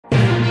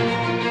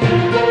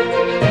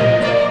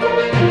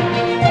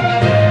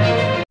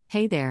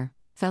Hey there,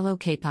 fellow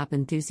K-pop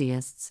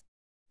enthusiasts.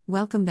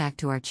 Welcome back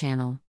to our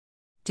channel.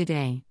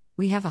 Today,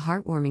 we have a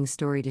heartwarming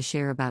story to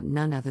share about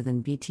none other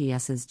than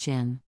BTS's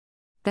Jin.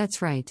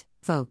 That's right,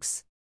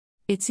 folks.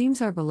 It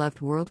seems our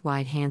beloved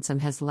worldwide handsome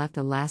has left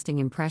a lasting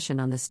impression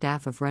on the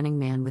staff of Running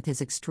Man with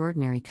his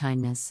extraordinary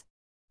kindness.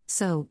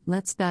 So,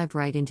 let's dive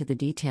right into the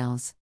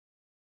details.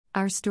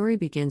 Our story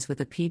begins with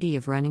the PD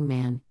of Running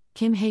Man,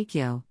 Kim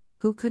Haekyo,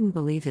 who couldn't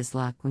believe his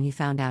luck when he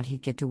found out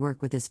he'd get to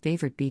work with his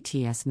favorite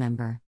BTS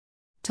member.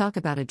 Talk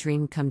about a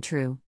dream come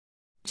true.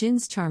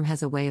 Jin's charm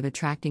has a way of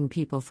attracting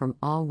people from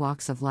all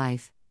walks of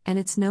life, and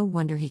it's no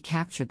wonder he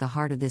captured the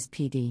heart of this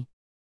PD.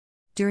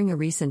 During a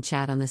recent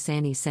chat on the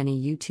Sunny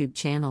Sunny YouTube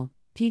channel,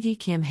 PD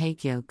Kim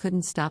Haekyo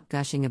couldn't stop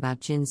gushing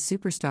about Jin's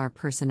superstar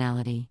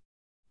personality.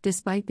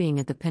 Despite being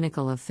at the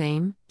pinnacle of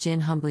fame,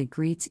 Jin humbly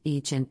greets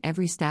each and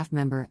every staff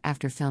member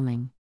after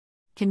filming.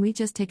 Can we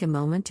just take a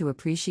moment to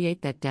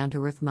appreciate that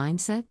down-to-earth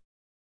mindset?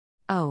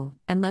 Oh,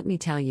 and let me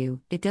tell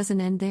you, it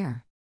doesn't end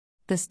there.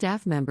 The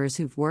staff members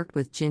who've worked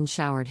with Jin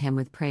showered him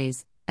with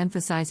praise,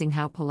 emphasizing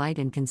how polite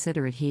and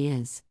considerate he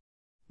is.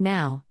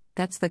 Now,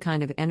 that's the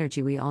kind of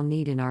energy we all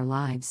need in our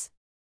lives.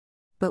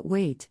 But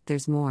wait,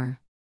 there's more.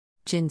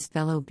 Jin's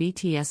fellow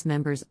BTS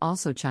members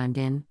also chimed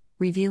in,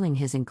 revealing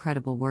his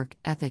incredible work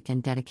ethic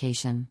and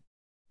dedication.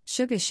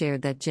 Suga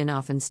shared that Jin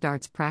often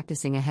starts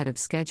practicing ahead of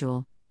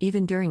schedule,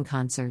 even during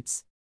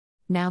concerts.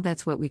 Now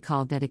that's what we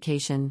call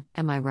dedication,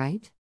 am I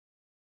right?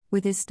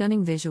 With his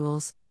stunning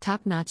visuals,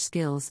 top-notch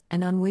skills,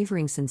 and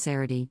unwavering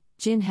sincerity,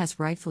 Jin has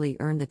rightfully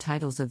earned the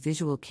titles of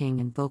Visual King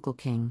and Vocal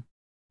King.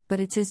 But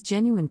it's his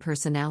genuine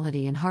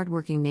personality and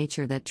hardworking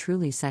nature that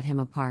truly set him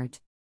apart.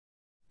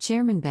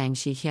 Chairman Bang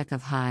Shi-hyuk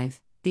of HYBE,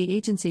 the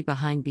agency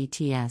behind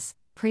BTS,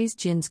 praised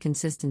Jin's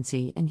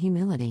consistency and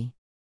humility.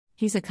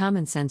 He's a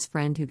common-sense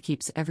friend who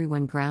keeps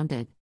everyone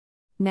grounded.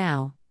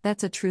 Now,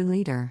 that's a true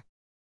leader.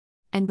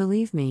 And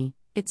believe me,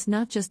 it's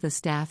not just the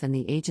staff and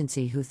the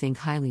agency who think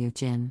highly of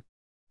Jin.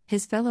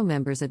 His fellow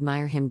members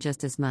admire him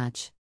just as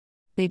much.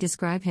 They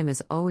describe him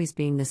as always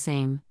being the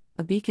same,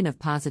 a beacon of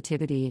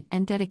positivity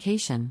and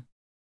dedication.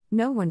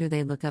 No wonder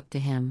they look up to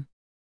him.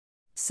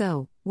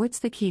 So, what's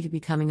the key to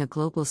becoming a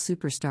global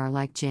superstar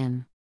like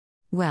Jin?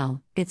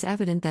 Well, it's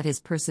evident that his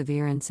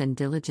perseverance and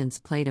diligence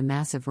played a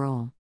massive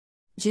role.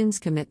 Jin's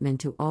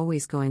commitment to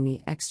always going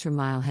the extra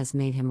mile has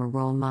made him a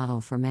role model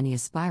for many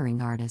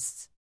aspiring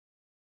artists.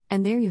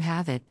 And there you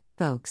have it,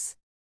 folks.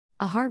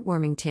 A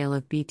heartwarming tale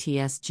of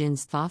BTS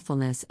Jin's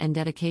thoughtfulness and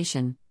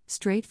dedication,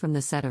 straight from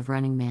the set of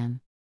Running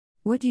Man.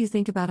 What do you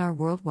think about our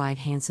worldwide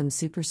handsome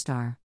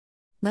superstar?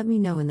 Let me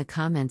know in the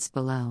comments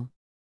below.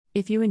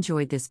 If you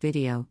enjoyed this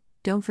video,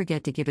 don't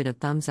forget to give it a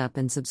thumbs up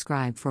and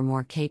subscribe for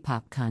more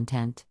K-pop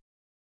content.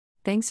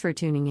 Thanks for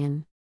tuning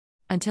in.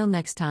 Until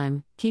next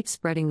time, keep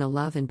spreading the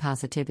love and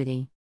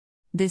positivity.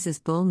 This is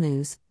Bull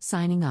News,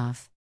 signing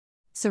off.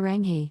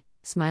 Saranghi,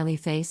 smiley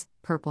face,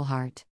 purple heart.